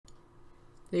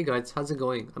Hey guys, how's it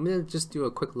going? I'm gonna just do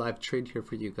a quick live trade here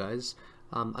for you guys.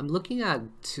 I'm looking at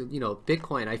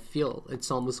Bitcoin. I feel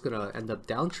it's almost gonna end up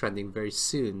downtrending very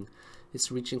soon. It's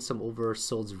reaching some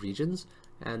oversold regions,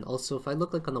 and also if I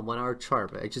look like on the 1 hour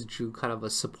chart, I just drew kind of a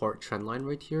support trend line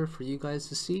right here for you guys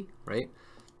to see, right?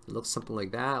 It looks something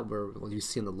like that, where what you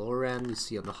see on the lower end, you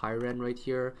see on the higher end right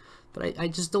here. But I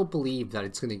just don't believe that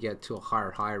it's gonna get to a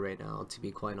higher high right now, to be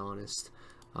quite honest.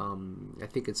 I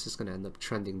think it's just going to end up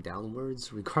trending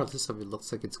downwards regardless of it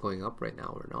looks like it's going up right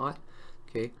now or not.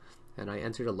 Okay, and I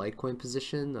entered a Litecoin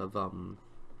position of I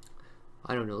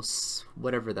don't know,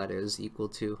 whatever that is equal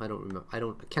to. I don't remember. I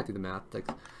can't do the math. Like,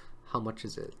 how much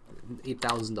is it?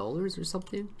 $8,000 or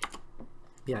something?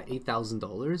 Yeah,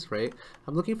 $8,000, right?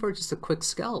 I'm looking for just a quick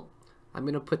scalp. I'm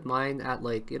gonna put mine at,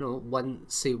 like,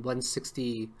 say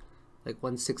 160, like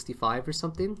 165 or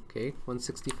something. Okay,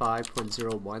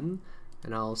 165.01.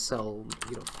 And I'll sell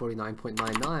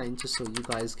 49.99 just so you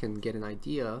guys can get an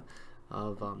idea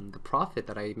of the profit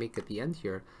that I make at the end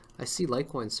here. I see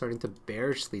Litecoin starting to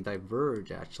bearishly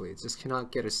diverge. Actually, it just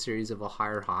cannot get a series of a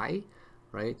higher high,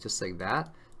 right? Just like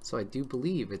that. So I do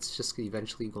believe it's just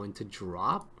eventually going to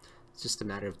drop. It's just a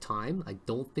matter of time. I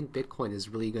don't think Bitcoin is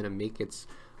really going to make its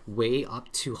way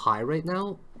up too high right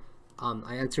now.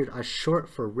 I entered a short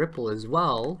for Ripple as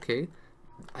well. Okay,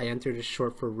 I entered a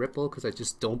short for Ripple because I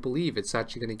just don't believe it's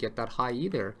actually going to get that high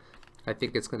either. I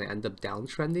think it's going to end up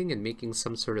downtrending and making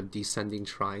some sort of descending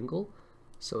triangle.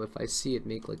 So if I see it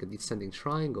make like a descending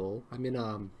triangle, I'm in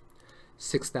a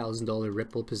 $6,000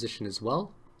 Ripple position as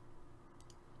well.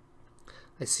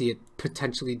 I see it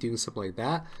potentially doing something like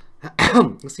that.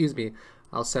 Excuse me.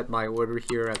 I'll set my order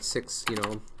here at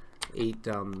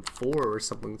 6.84 or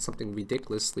something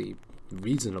ridiculously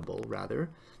reasonable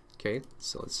rather. Okay,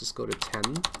 so let's just go to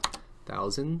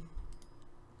 10,000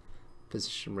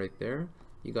 position right there.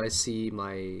 You guys see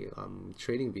my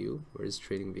trading view. Where is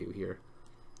trading view here?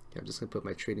 Okay, I'm just gonna put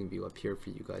my trading view up here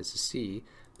for you guys to see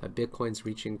that Bitcoin's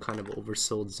reaching kind of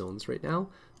oversold zones right now.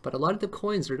 But a lot of the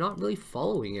coins are not really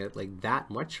following it like that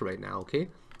much right now. Okay,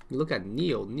 you look at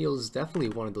NEO. NEO is definitely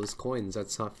one of those coins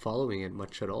that's not following it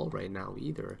much at all right now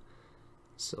either.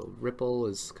 So Ripple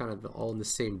is kind of all in the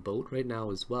same boat right now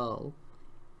as well.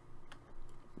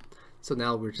 So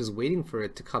now we're just waiting for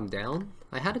it to come down.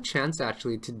 I had a chance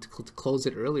actually to close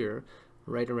it earlier,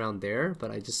 right around there,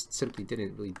 but I just simply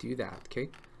didn't really do that, okay?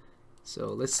 So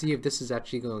let's see if this is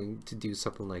actually going to do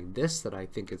something like this that I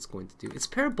think it's going to do. It's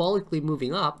parabolically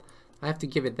moving up. I have to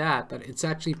give it that, but it's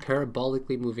actually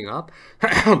parabolically moving up.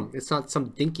 It's not some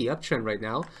dinky uptrend right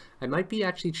now. I might be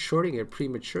actually shorting it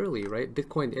prematurely, right?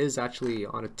 Bitcoin is actually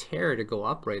on a tear to go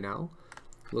up right now.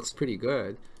 Looks pretty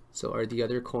good. So are the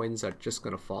other coins that just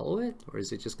going to follow it, or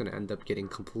is it just going to end up getting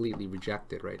completely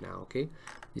rejected right now? Okay,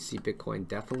 you see Bitcoin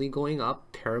definitely going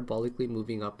up, parabolically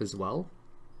moving up as well.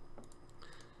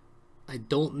 I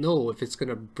don't know if it's going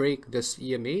to break this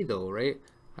EMA though, right?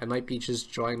 I might be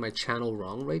just drawing my channel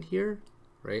wrong right here,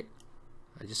 right?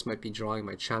 I just might be drawing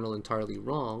my channel entirely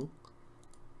wrong,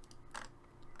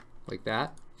 like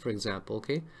that, for example,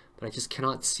 okay? But I just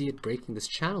cannot see it breaking this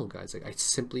channel, guys. Like, I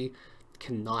simply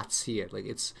cannot see it. Like,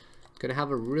 it's gonna have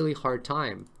a really hard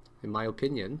time in my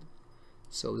opinion.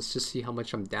 So let's just see how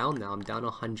much I'm down now. I'm down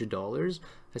 $100.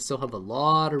 I still have a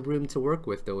lot of room to work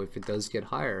with though if it does get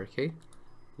higher. Okay,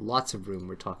 lots of room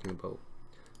we're talking about.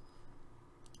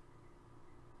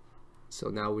 So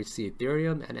now we see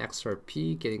Ethereum and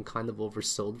XRP getting kind of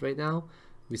oversold right now.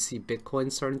 We see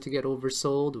Bitcoin starting to get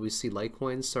oversold. We see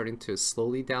Litecoin starting to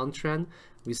slowly downtrend.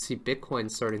 We see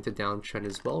Bitcoin starting to downtrend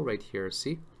as well right here.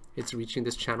 See, it's reaching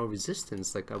this channel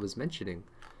resistance like I was mentioning.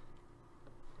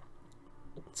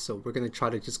 So we're going to try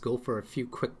to just go for a few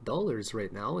quick dollars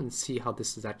right now and see how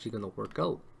this is actually going to work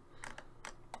out.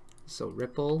 So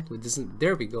Ripple,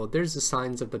 there we go. There's the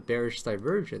signs of the bearish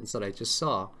divergence that I just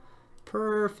saw.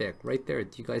 Perfect, right there.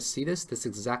 Do you guys see this? This is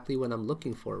exactly what I'm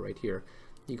looking for right here.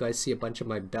 You guys see a bunch of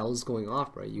my bells going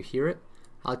off, right? You hear it?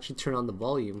 I'll actually turn on the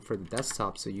volume for the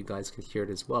desktop so you guys can hear it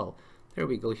as well. There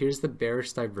we go. Here's the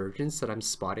bearish divergence that I'm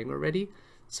spotting already.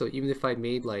 So even if I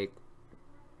made like,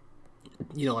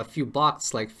 a few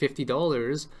bucks, like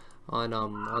 $50 on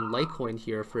Litecoin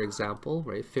here, for example,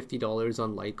 right? $50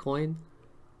 on Litecoin,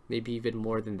 maybe even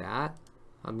more than that.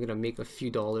 I'm gonna make a few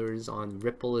dollars on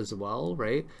Ripple as well,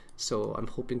 right? So I'm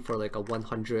hoping for like a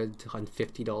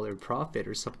 $150 profit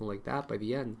or something like that by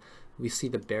the end. We see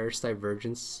the bearish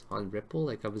divergence on Ripple,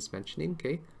 like I was mentioning,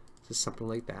 okay? So something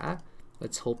like that.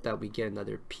 Let's hope that we get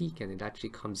another peak and it actually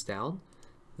comes down.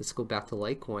 Let's go back to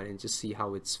Litecoin and just see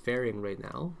how it's faring right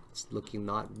now. It's looking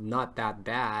not that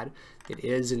bad. It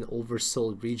is in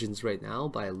oversold regions right now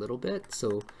by a little bit,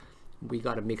 so we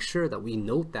got to make sure that we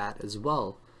note that as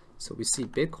well. So we see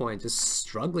Bitcoin just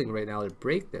struggling right now to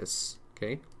break this,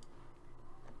 okay?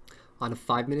 On a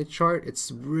 5-minute chart,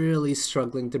 it's really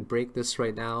struggling to break this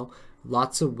right now.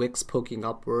 Lots of wicks poking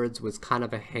upwards with kind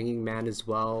of a hanging man as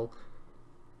well.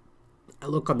 I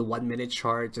look on the 1-minute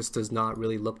chart, it just does not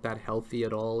really look that healthy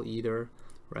at all either,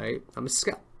 right? I'm a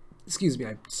scalp. Excuse me,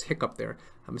 I just hiccuped there.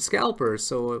 I'm a scalper,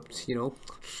 so you know,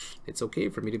 it's okay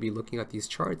for me to be looking at these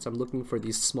charts. I'm looking for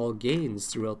these small gains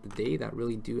throughout the day that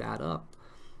really do add up,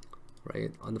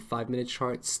 right? On the 5-minute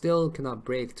chart, still cannot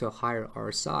break to a higher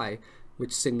RSI,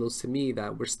 which signals to me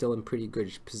that we're still in pretty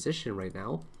good position right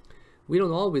now. We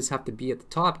don't always have to be at the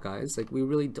top, guys. Like, we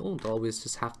really don't always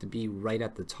just have to be right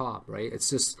at the top, right?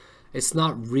 It's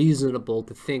not reasonable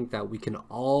to think that we can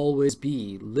always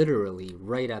be literally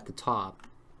right at the top.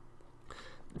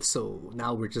 So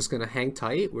now we're just gonna hang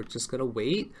tight. We're just gonna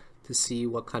wait to see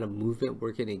what kind of movement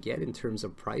we're gonna get in terms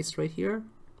of price right here.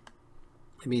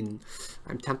 I mean,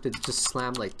 I'm tempted to just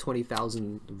slam like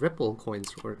 20,000 Ripple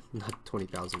coins, or not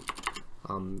 20,000.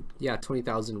 Yeah,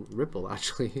 20,000 Ripple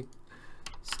actually.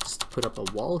 Just put up a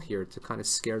wall here to kind of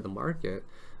scare the market,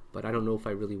 but I don't know if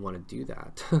I really want to do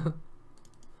that.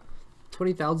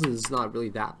 20,000 is not really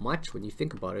that much when you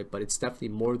think about it, but it's definitely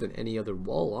more than any other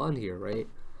wall on here, right?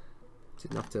 It's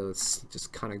enough to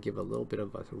just kind of give a little bit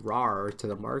of a roar to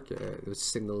the market. It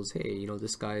signals, hey, you know,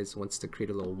 this guy wants to create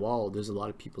a little wall. There's a lot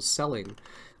of people selling,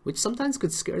 which sometimes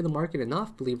could scare the market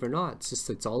enough, believe it or not.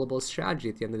 It's all about strategy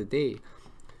at the end of the day.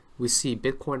 We see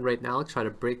Bitcoin right now try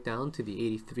to break down to the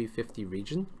 8350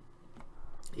 region.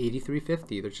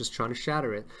 8350, they're just trying to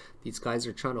shatter it. These guys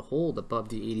are trying to hold above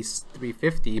the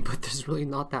 8350, but there's really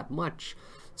not that much.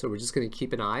 So we're just going to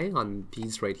keep an eye on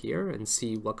these right here and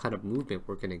see what kind of movement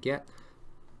we're going to get.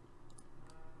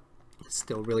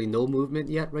 Still really no movement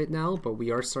yet right now, but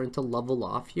we are starting to level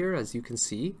off here, as you can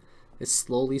see. It's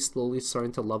slowly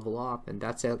starting to level off, and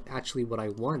that's actually what I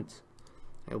want.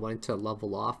 I want it to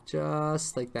level off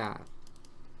just like that.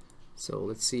 So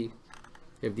let's see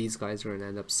if these guys are going to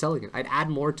end up selling it. I'd add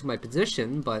more to my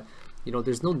position, but you know,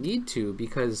 there's no need to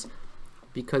because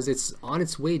it's on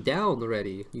its way down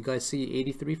already. You guys see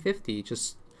 8350,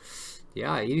 just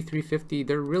yeah, 8350.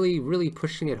 They're really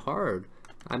pushing it hard.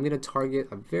 I'm going to target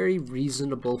a very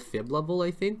reasonable fib level, I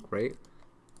think, right?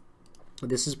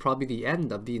 This is probably the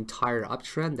end of the entire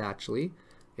uptrend, actually,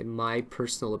 in my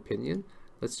personal opinion.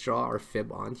 Let's draw our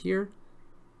fib on here.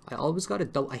 I always got to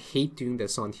double. I hate doing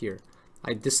this on here.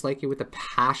 I dislike it with a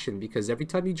passion because every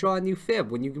time you draw a new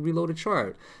fib, when you reload a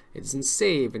chart, it doesn't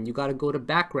save, and you got to go to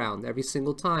background every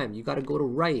single time. You got to go to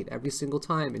right every single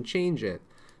time and change it.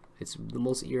 It's the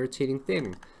most irritating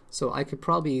thing. So I could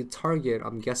probably target,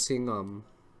 I'm guessing,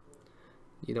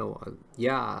 you know,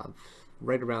 yeah,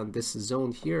 right around this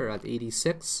zone here at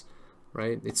 86,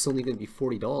 right? It's only going to be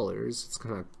 $40. It's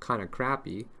kind of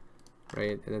crappy,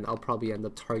 right? And then I'll probably end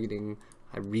up targeting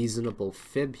a reasonable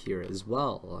fib here as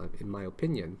well, in my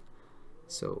opinion.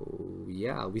 So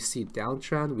yeah, we see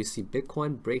downtrend. We see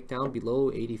Bitcoin break down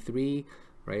below 83,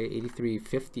 right?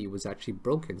 83.50 was actually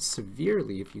broken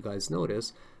severely, if you guys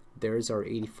notice. There's our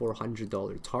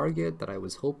 $8,400 target that I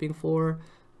was hoping for.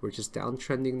 We're just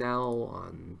downtrending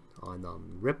now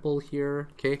on Ripple here,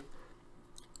 okay?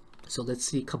 So let's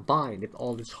see, combined, if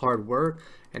all this hard work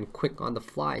and quick on the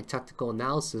fly tactical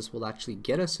analysis will actually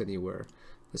get us anywhere.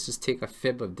 Let's just take a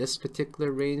fib of this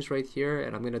particular range right here,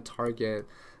 and I'm going to target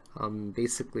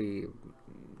basically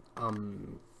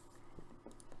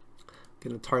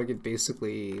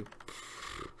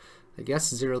I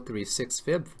guess 0.36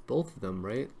 fib for both of them,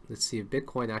 right? Let's see if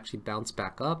Bitcoin actually bounced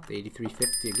back up.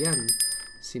 83.50 again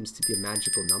seems to be a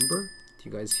magical number. Do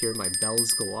you guys hear my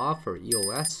bells go off? Or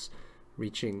EOS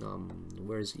reaching,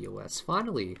 where's EOS?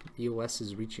 Finally, EOS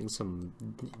is reaching some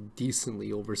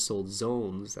decently oversold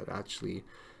zones that actually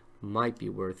might be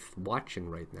worth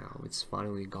watching right now. It's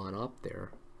finally gone up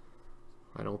there.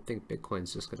 I don't think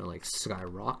Bitcoin's just gonna like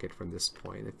skyrocket from this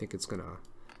point. I think it's gonna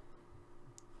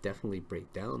definitely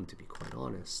break down, to be quite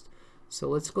honest. So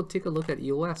let's go take a look at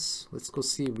EOS. Let's go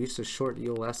see if we should short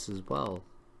EOS as well.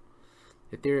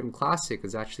 Ethereum Classic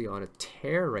is actually on a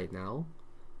tear right now.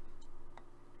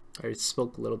 I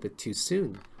spoke a little bit too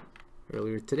soon.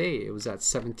 Earlier today, it was at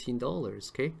 $17,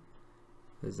 okay?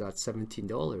 It was at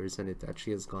 $17, and it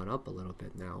actually has gone up a little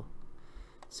bit now.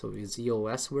 So is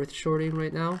EOS worth shorting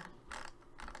right now?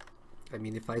 I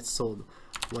mean, if I sold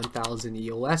 1,000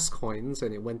 EOS coins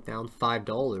and it went down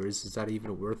 $5, is that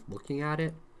even worth looking at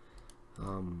it?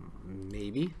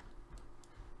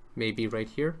 Maybe right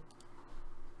here.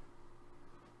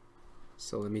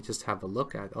 So let me just have a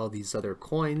look at all these other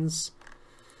coins.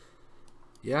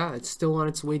 Yeah, it's still on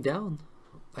its way down.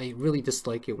 I really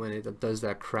dislike it when it does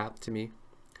that crap to me.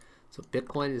 So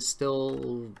Bitcoin is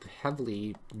still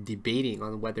heavily debating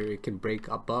on whether it can break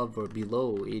above or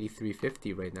below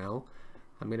 83.50 right now.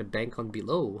 I'm gonna bank on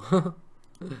below.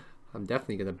 I'm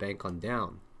definitely gonna bank on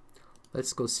down.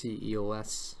 Let's go see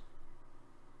EOS.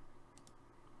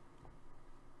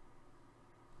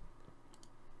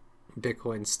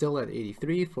 Bitcoin still at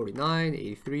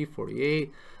 83.49,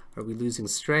 83.48. Are we losing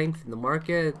strength in the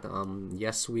market?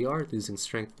 Yes, we are losing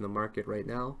strength in the market right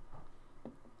now.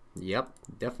 Yep,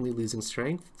 definitely losing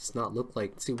strength. It's not look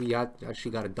like, see, we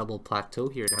actually got a double plateau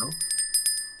here now.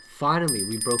 Finally,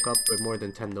 we broke up by more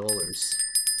than $10.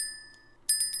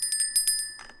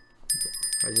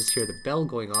 I just hear the bell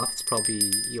going off. It's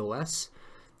probably EOS.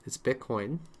 It's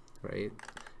Bitcoin, right?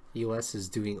 EOS is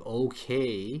doing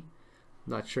okay.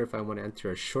 Not sure if I want to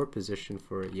enter a short position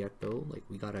for it yet though. Like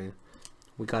we gotta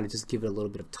just give it a little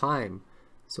bit of time.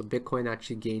 So Bitcoin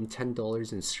actually gained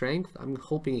 $10 in strength. I'm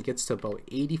hoping it gets to about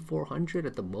 8,400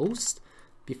 at the most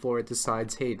before it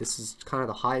decides, hey, this is kind of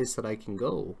the highest that I can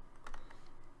go.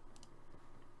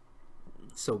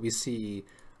 So we see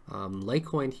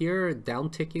Litecoin here down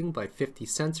ticking by 50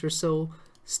 cents or so.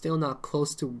 Still not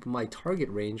close to my target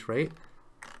range, right?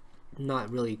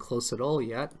 Not really close at all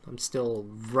yet. I'm still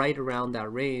right around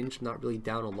that range, not really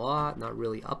down a lot, not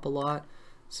really up a lot.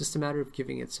 It's just a matter of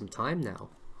giving it some time now.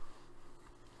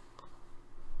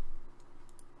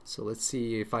 So let's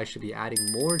see if I should be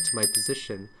adding more to my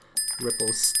position.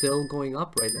 Ripple's still going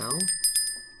up right now.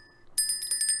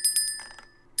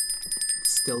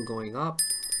 Still going up.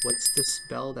 What's this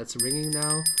bell that's ringing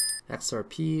now?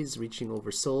 XRP is reaching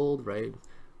oversold, right?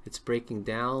 It's breaking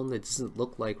down. It doesn't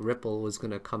look like Ripple was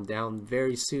going to come down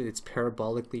very soon. It's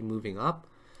parabolically moving up.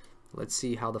 Let's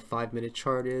see how the 5-minute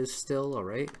chart is still. All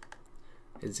right.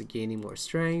 Is it gaining more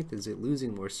strength? Is it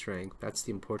losing more strength? That's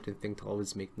the important thing to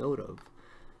always make note of.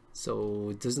 So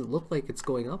it doesn't look like it's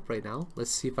going up right now.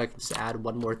 Let's see if I can just add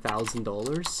one more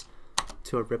 $1,000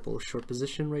 to a Ripple short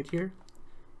position right here.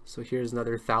 So here's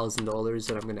another $1,000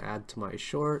 that I'm going to add to my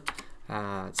short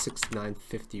at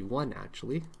 69.51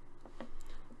 actually,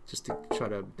 just to try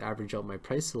to average out my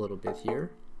price a little bit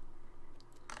here.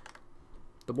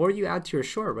 The more you add to your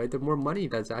short, right, the more money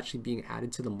that's actually being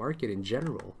added to the market in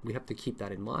general. We have to keep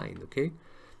that in mind, okay?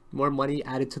 More money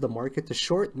added to the market to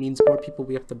short means more people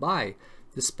we have to buy.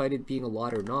 Despite it being a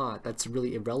lot or not, that's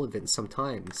really irrelevant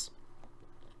sometimes.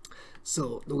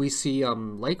 So we see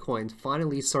Litecoin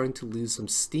finally starting to lose some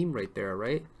steam right there,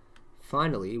 right?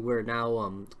 Finally, we're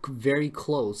now very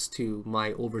close to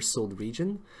my oversold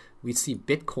region. We see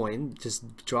Bitcoin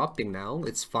just dropping now.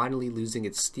 It's finally losing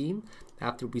its steam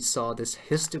after we saw this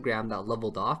histogram that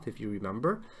leveled off, if you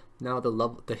remember. Now the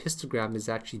histogram is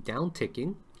actually down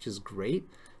ticking, which is great.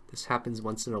 This happens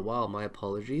once in a while, my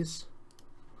apologies.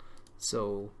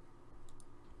 So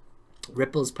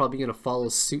Ripple is probably going to follow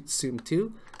suit soon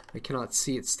too. I cannot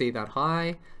see it stay that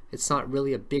high. It's not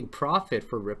really a big profit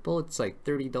for Ripple. It's like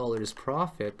 $30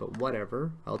 profit, but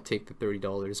whatever. I'll take the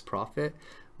 $30 profit.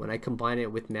 When I combine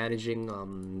it with managing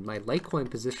my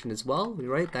Litecoin position as well,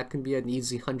 right? That can be an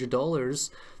easy $100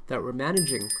 that we're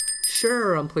managing.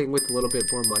 Sure, I'm playing with a little bit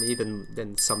more money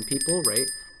than some people, right?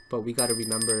 But we got to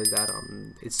remember that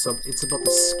it's about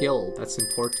the skill that's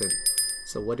important.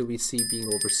 So what do we see being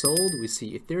oversold? We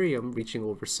see Ethereum reaching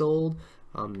oversold.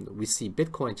 We see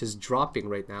Bitcoin just dropping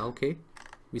right now, okay?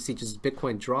 We see just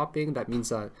Bitcoin dropping. That means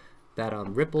that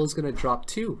Ripple is going to drop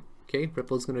too, okay?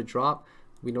 Ripple is going to drop.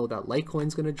 We know that Litecoin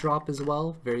is going to drop as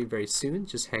well very, very soon.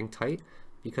 Just hang tight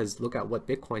because look at what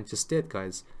Bitcoin just did,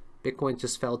 guys. Bitcoin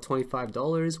just fell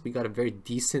 $25. We got a very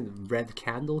decent red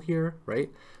candle here, right?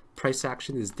 Price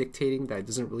action is dictating that it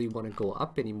doesn't really want to go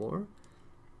up anymore.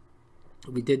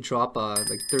 We did drop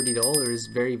like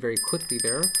 $30 very, very quickly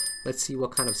there. Let's see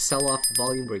what kind of sell-off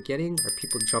volume we're getting. Are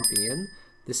people jumping in?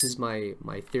 This is my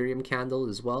Ethereum candle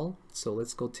as well. So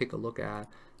let's go take a look at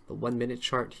the 1-minute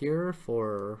chart here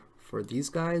for these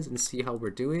guys and see how we're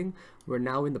doing. We're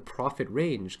now in the profit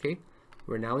range, okay?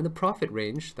 We're now in the profit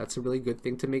range. That's a really good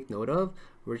thing to make note of.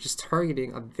 We're just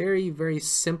targeting a very, very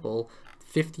simple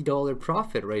 $50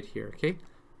 profit right here, okay?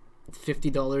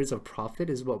 $50 of profit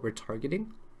is what we're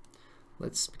targeting.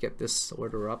 Let's get this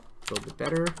order up a little bit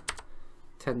better.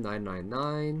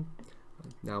 10,999.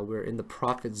 Now we're in the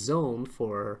profit zone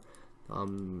for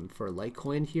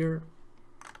Litecoin here.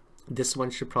 This one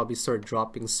should probably start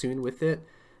dropping soon with it.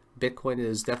 Bitcoin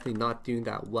is definitely not doing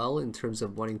that well in terms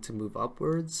of wanting to move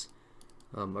upwards.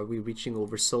 Are we reaching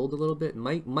oversold a little bit?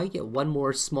 Might get one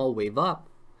more small wave up,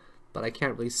 but I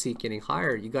can't really see it getting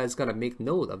higher. You guys gotta make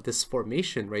note of this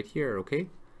formation right here, okay?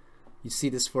 You see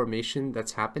this formation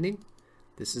that's happening?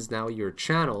 This is now your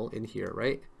channel in here,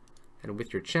 right? And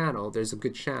with your channel, there's a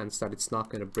good chance that it's not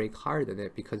going to break higher than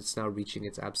it because it's now reaching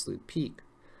its absolute peak.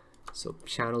 So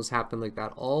channels happen like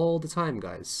that all the time,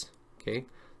 guys. Okay,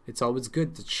 it's always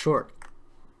good to short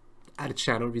at a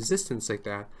channel resistance like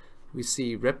that. We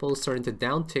see Ripple starting to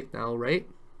downtick now, right?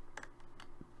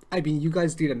 I mean, you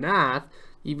guys do the math.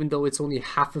 Even though it's only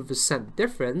half of a cent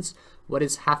difference, what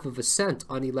is half of a cent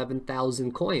on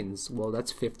 11,000 coins? Well,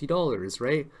 that's $50,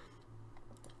 right?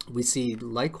 We see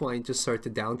Litecoin just start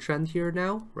to downtrend here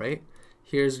now, right?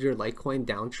 Here's your Litecoin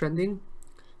downtrending.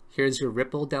 Here's your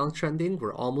Ripple downtrending.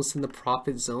 We're almost in the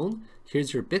profit zone.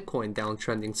 Here's your Bitcoin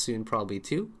downtrending soon, probably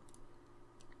too.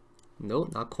 No,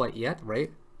 not quite yet,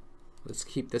 right? Let's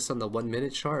keep this on the 1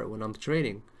 minute chart when I'm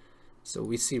trading. So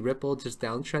we see Ripple just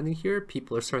downtrending here.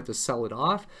 People are starting to sell it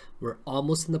off. We're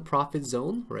almost in the profit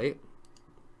zone, right?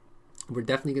 We're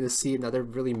definitely going to see another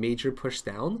really major push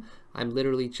down. I'm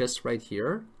literally just right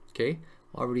here, okay?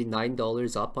 Already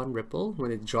 $9 up on Ripple.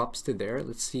 When it drops to there,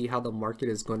 let's see how the market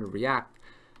is going to react.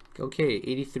 Okay,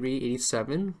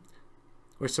 83.87,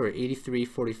 or sorry,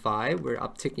 83.45. We're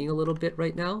upticking a little bit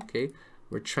right now, okay?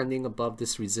 We're trending above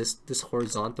this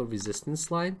horizontal resistance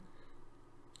line,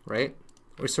 right?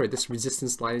 Or sorry, this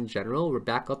resistance line in general. We're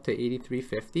back up to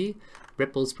 83.50.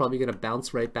 Ripple's probably going to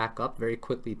bounce right back up very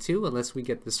quickly too, unless we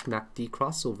get this MACD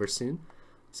crossover soon.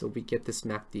 So if we get this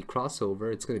MACD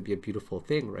crossover, it's going to be a beautiful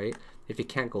thing, right? If it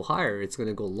can't go higher, it's going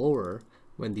to go lower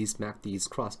when these MACDs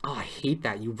cross. Oh, I hate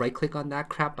that. You right click on that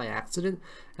crap by accident,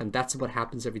 and that's what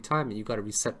happens every time, and you got to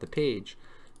reset the page.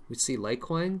 We see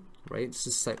Litecoin, right? It's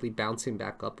just slightly bouncing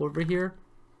back up over here.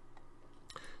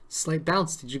 Slight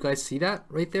bounce. Did you guys see that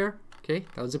right there? Okay,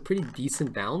 that was a pretty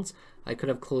decent bounce. I could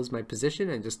have closed my position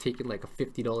and just taken like a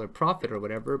 $50 profit or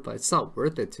whatever, but it's not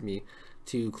worth it to me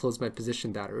to close my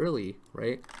position that early,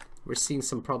 right? We're seeing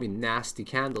some probably nasty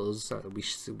candles.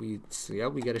 Yeah,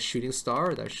 we get a shooting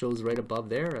star that shows right above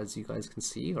there, as you guys can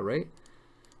see. All right,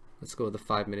 let's go to the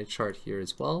 5 minute chart here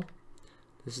as well.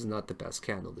 This is not the best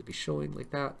candle to be showing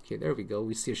like that. Okay, there we go.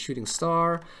 We see a shooting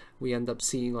star. We end up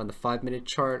seeing on the 5 minute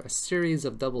chart a series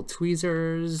of double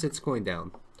tweezers. It's going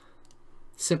down.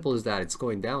 Simple as that. It's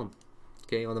going down.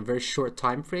 Okay, on a very short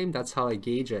time frame, that's how I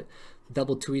gauge it.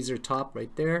 Double tweezer top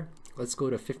right there. Let's go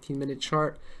to 15 minute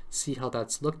chart, see how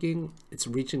that's looking. It's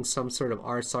reaching some sort of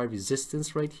RSI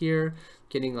resistance right here,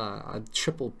 getting a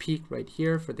triple peak right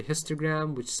here for the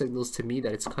histogram, which signals to me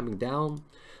that it's coming down.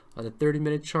 On the 30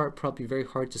 minute chart, probably very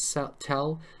hard to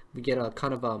tell. We get a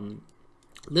kind of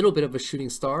little bit of a shooting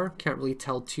star. Can't really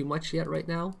tell too much yet right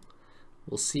now.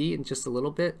 We'll see in just a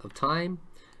little bit of time.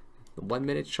 The 1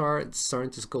 minute chart, it's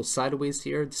starting to go sideways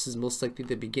here. This is most likely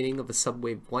the beginning of a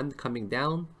subwave 1 coming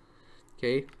down.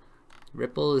 Okay,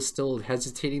 Ripple is still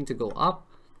hesitating to go up,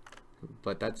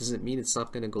 but that doesn't mean it's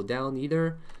not going to go down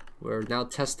either. We're now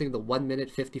testing the 1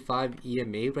 minute 55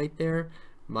 EMA right there.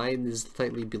 Mine is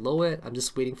slightly below it. I'm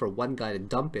just waiting for one guy to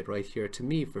dump it right here to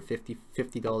me for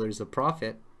 $50 of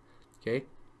profit. Okay,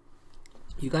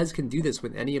 you guys can do this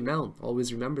with any amount.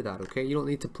 Always remember that. Okay, you don't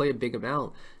need to play a big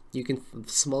amount. You can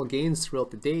small gains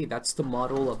throughout the day. That's the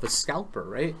model of a scalper,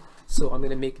 right? So I'm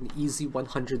gonna make an easy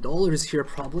 $100 here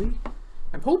probably.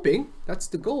 I'm hoping that's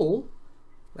the goal.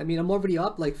 I mean, I'm already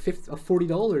up like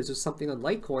 $40 or something on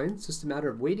Litecoin. It's just a matter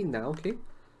of waiting now. Okay,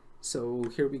 so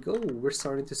here we go. We're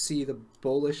starting to see the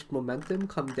bullish momentum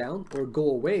come down or go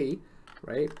away,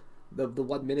 right? The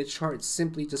 1 minute chart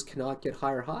simply just cannot get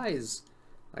higher highs.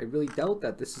 I really doubt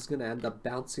that this is going to end up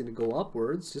bouncing to go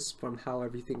upwards just from how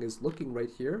everything is looking right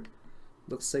here.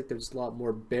 Looks like there's a lot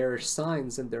more bearish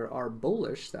signs than there are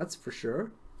bullish, that's for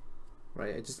sure.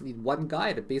 Right, I just need one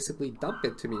guy to basically dump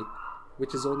it to me,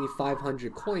 which is only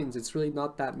 500 coins. It's really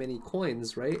not that many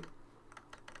coins, right?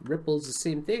 Ripple's the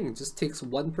same thing. It just takes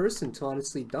one person to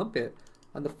honestly dump it.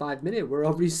 On the 5 minute, we're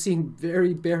already seeing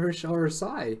very bearish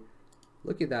RSI.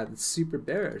 Look at that, it's super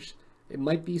bearish. It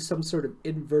might be some sort of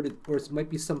inverted, or it might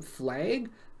be some flag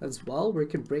as well where it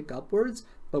can break upwards,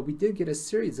 but we did get a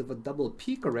series of a double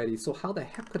peak already, so how the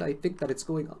heck could I think that it's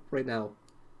going up right now?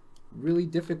 Really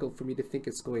difficult for me to think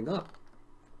it's going up.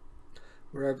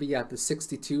 We're already at the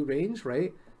 62 range,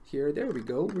 right? Here, there we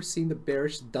go. We're seeing the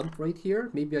bearish dump right here.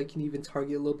 Maybe I can even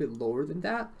target a little bit lower than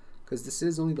that, because this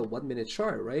is only the 1 minute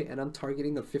chart, right? And I'm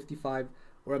targeting a 55,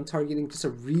 or I'm targeting just a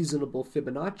reasonable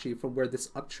Fibonacci from where this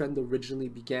uptrend originally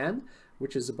began,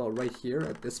 which is about right here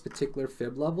at this particular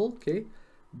fib level. Okay,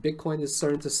 Bitcoin is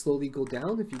starting to slowly go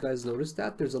down. If you guys notice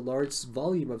that, there's a large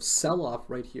volume of sell-off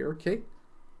right here. Okay,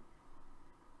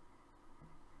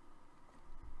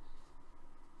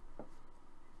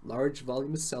 large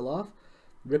volume of sell-off.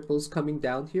 Ripple's coming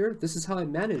down here. This is how I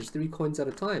manage 3 coins at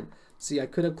a time. See, I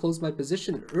could have closed my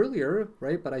position earlier,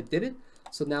 right? But I didn't.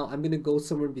 So now I'm going to go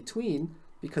somewhere in between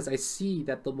because I see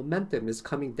that the momentum is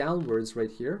coming downwards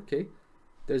right here, okay?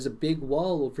 There's a big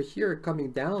wall over here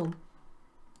coming down.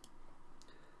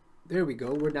 There we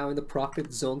go. We're now in the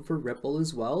profit zone for Ripple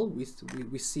as well. We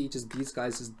see just these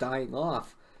guys just dying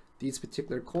off these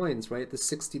particular coins, right? The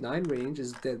 69 range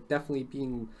is definitely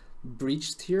being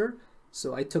breached here.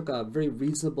 So I took a very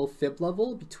reasonable fib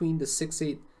level between the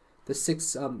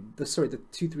 236 and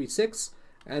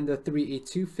the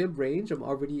 382 fib range. I'm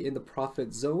already in the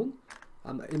profit zone.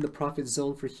 I'm in the profit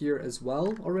zone for here as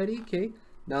well already, okay?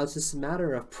 Now it's just a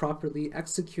matter of properly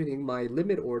executing my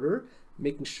limit order,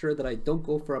 making sure that I don't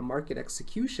go for a market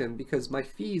execution because my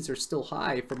fees are still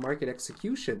high for market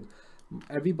execution.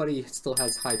 Everybody still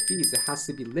has high fees. It has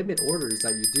to be limit orders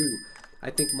that you do. I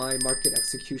think my market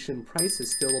execution price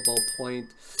is still about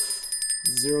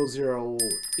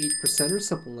 0.008% or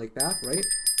something like that, right?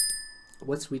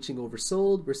 What's reaching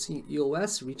oversold? We're seeing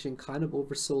EOS reaching kind of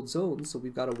oversold zones, so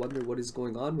we've got to wonder what is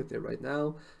going on with it right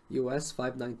now. EOS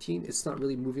 519, it's not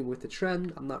really moving with the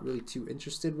trend. I'm not really too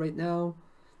interested right now.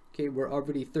 Okay, we're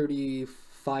already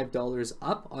 $35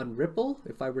 up on Ripple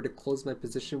if I were to close my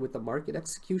position with the market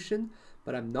execution,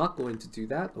 but I'm not going to do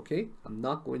that, okay? I'm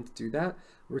not going to do that.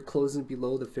 We're closing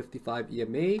below the 55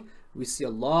 EMA. We see a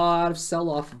lot of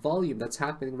sell-off volume that's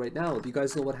happening right now. Do you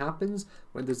guys know what happens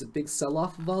when there's a big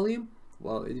sell-off volume?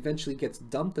 Well, it eventually gets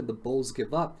dumped and the bulls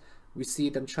give up. We see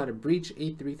them trying to breach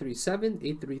 8337,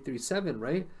 8337,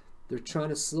 right? They're trying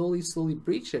to slowly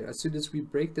breach it. As soon as we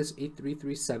break this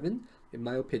 8337, in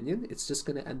my opinion, it's just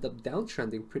going to end up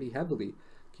downtrending pretty heavily.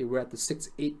 Okay, we're at the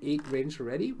 688 range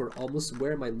already. We're almost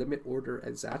where my limit order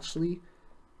is actually,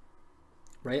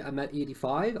 right? I'm at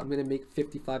 85. I'm going to make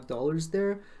 $55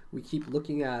 there. We keep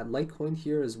looking at Litecoin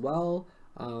here as well.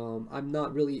 I'm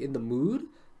not really in the mood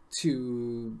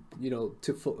to,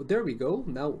 there we go.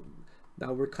 Now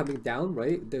we're coming down,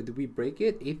 right? Did we break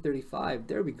it? 835.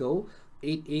 There we go.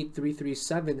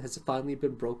 88337 has finally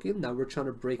been broken. Now we're trying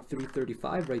to break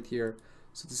 335 right here.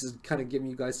 So this is kind of giving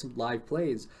you guys some live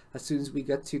plays. As soon as we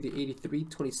get to the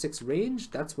 83.26 range,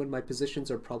 that's when my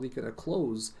positions are probably going to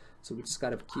close. So we just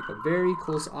got to keep a very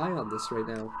close eye on this right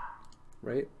now,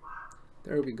 right?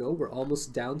 There we go. We're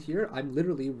almost down here. I'm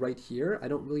literally right here. I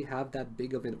don't really have that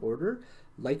big of an order.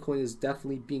 Litecoin is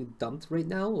definitely being dumped right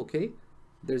now, okay?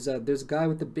 There's a guy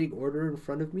with a big order in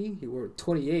front of me. He were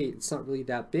 28. It's not really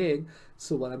that big.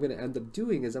 So what I'm going to end up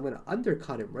doing is I'm going to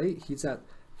undercut him, right? He's at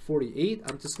 48.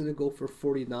 I'm just going to go for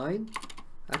 49.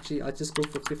 Actually, I just go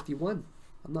for 51.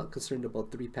 I'm not concerned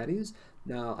about 3 pennies.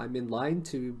 Now I'm in line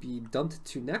to be dumped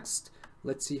to next.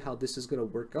 Let's see how this is going to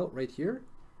work out right here.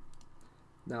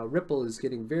 Now Ripple is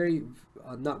getting very,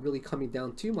 not really coming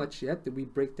down too much yet. Did we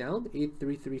break down?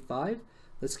 8335.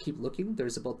 Let's keep looking.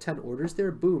 There's about 10 orders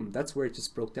there. Boom. That's where it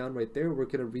just broke down right there. We're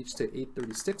going to reach to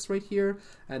 836 right here.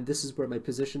 And this is where my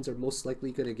positions are most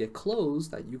likely going to get closed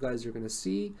that you guys are going to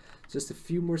see. Just a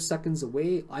few more seconds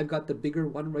away. I've got the bigger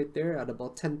one right there at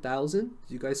about 10,000. Do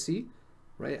you guys see?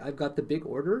 Right? I've got the big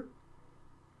order.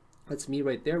 That's me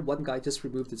right there. One guy just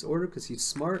removed his order because he's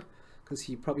smart, because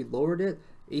he probably lowered it.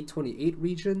 828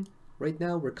 region. Right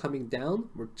now we're coming down.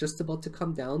 We're just about to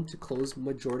come down to close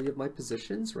majority of my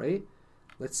positions, right?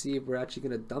 Let's see if we're actually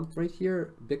going to dump right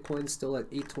here. Bitcoin's still at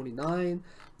 829.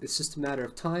 It's just a matter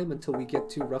of time until we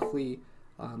get to roughly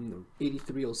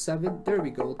 8307. There we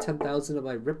go. 10,000 of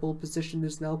my Ripple position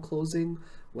is now closing.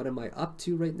 What am I up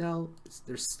to right now?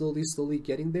 They're slowly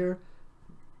getting there,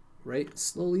 right?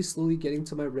 Slowly getting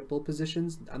to my Ripple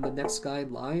positions. I'm the next guy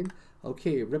in line.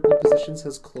 Okay, Ripple positions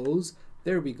has closed.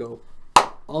 There we go.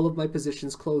 All of my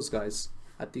positions closed, guys,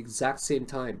 at the exact same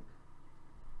time.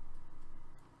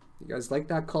 You guys like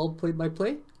that called play by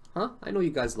play? Huh? I know you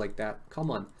guys like that.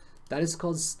 Come on. That's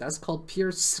called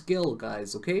pure skill,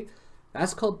 guys, okay?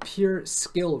 That's called pure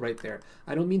skill right there.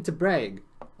 I don't mean to brag.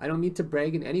 I don't mean to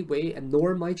brag in any way, and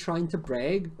nor am I trying to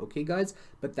brag, okay, guys?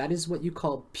 But that is what you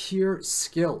call pure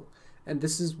skill. And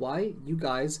this is why you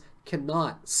guys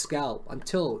cannot scalp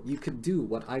until you can do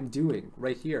what I'm doing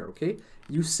right here, okay?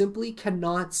 You simply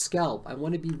cannot scalp. I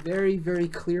want to be very, very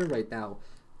clear right now.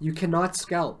 You cannot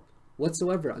scalp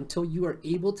whatsoever until you are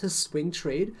able to swing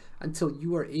trade, until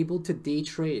you are able to day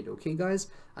trade, okay guys?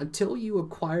 Until you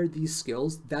acquire these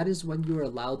skills, that is when you are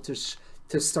allowed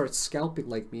to start scalping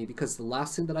like me, because the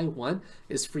last thing that I want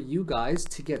is for you guys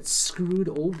to get screwed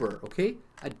over, okay?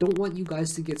 I don't want you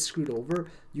guys to get screwed over.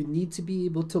 You need to be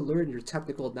able to learn your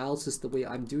technical analysis the way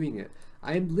I'm doing it.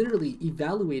 I am literally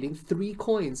evaluating 3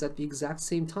 coins at the exact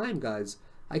same time, guys.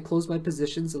 I closed my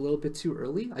positions a little bit too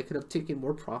early. I could have taken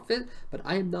more profit, but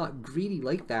I am not greedy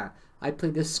like that. I play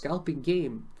this scalping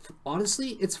game.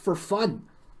 Honestly, it's for fun.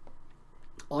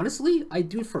 Honestly, I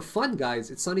do it for fun, guys.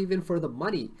 It's not even for the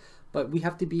money. But we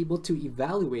have to be able to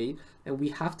evaluate, and we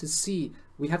have to see,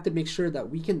 we have to make sure that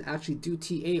we can actually do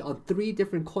TA on 3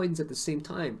 different coins at the same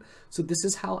time. So this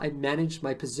is how I manage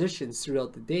my positions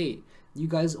throughout the day. You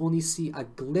guys only see a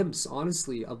glimpse,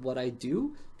 honestly, of what I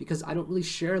do because I don't really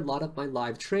share a lot of my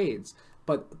live trades.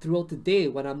 But throughout the day,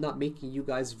 when I'm not making you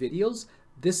guys videos,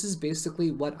 this is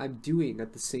basically what I'm doing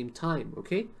at the same time,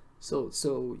 okay?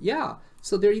 So yeah,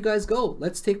 so there you guys go.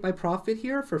 Let's take my profit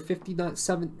here for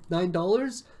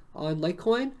 $59 on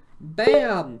Litecoin.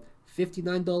 Bam!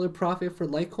 $59 profit for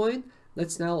Litecoin.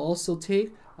 Let's now also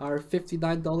take our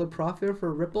 $59 profit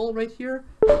for Ripple right here.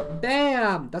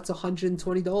 Bam! That's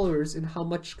 $120 in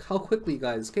how quickly,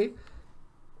 guys, okay?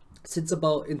 Since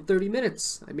about in 30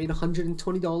 minutes. I made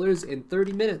 $120 in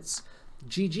 30 minutes.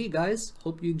 GG, guys.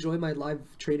 Hope you enjoy my live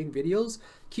trading videos.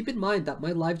 Keep in mind that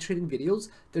my live trading videos,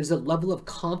 there's a level of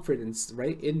confidence,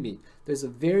 right, in me. There's a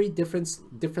very different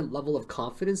level of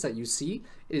confidence that you see.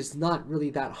 It is not really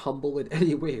that humble in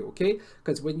any way, okay?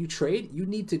 Because when you trade, you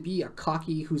need to be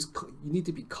you need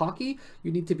to be cocky,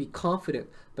 you need to be confident,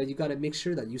 but you got to make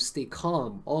sure that you stay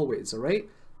calm always, all right?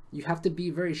 You have to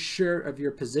be very sure of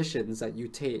your positions that you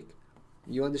take.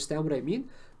 You understand what I mean?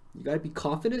 You got to be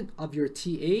confident of your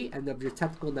TA and of your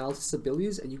technical analysis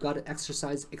abilities, and you got to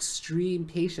exercise extreme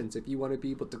patience if you want to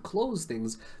be able to close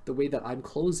things the way that I'm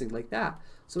closing like that.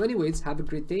 So anyways, have a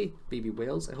great day, baby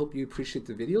whales. I hope you appreciate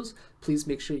the videos. Please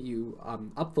make sure you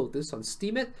upvote this on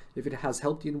Steemit if it has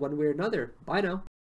helped you in one way or another. Bye now.